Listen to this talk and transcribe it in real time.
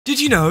Did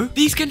you know?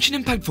 These Genshin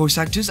Impact voice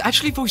actors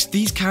actually voiced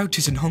these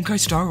characters in Honkai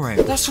Star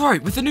Rail. That's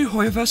right, with the new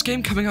Hoyoverse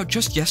game coming out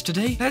just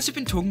yesterday, players have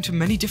been talking to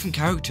many different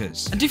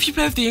characters. And if you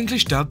play with the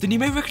English dub, then you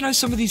may recognize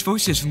some of these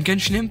voices from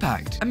Genshin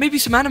Impact. And maybe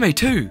some anime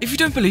too. If you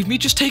don't believe me,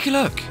 just take a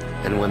look.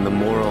 And when the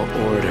moral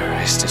order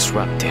is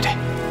disrupted,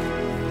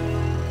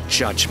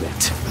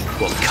 judgment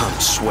will come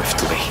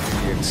swiftly.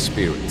 In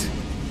spirit,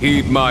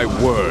 heed my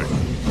word.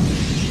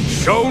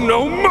 Show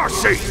no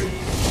mercy!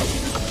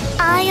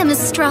 I am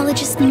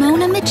astrologist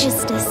Mona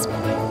Magistus,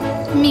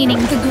 meaning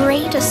the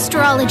great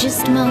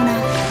astrologist Mona.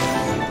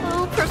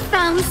 Oh,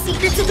 profound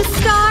secrets of the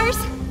stars,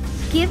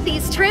 give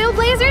these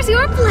trailblazers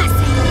your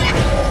blessing.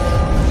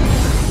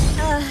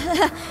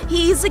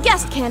 He's a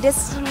guest,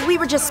 Candace. We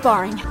were just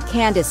sparring.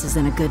 Candace is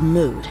in a good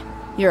mood.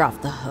 You're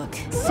off the hook.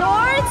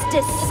 Swords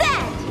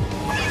descend!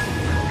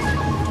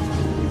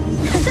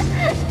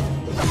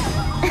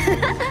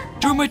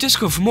 Join my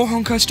Discord for more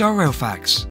Honkai Star Rail facts.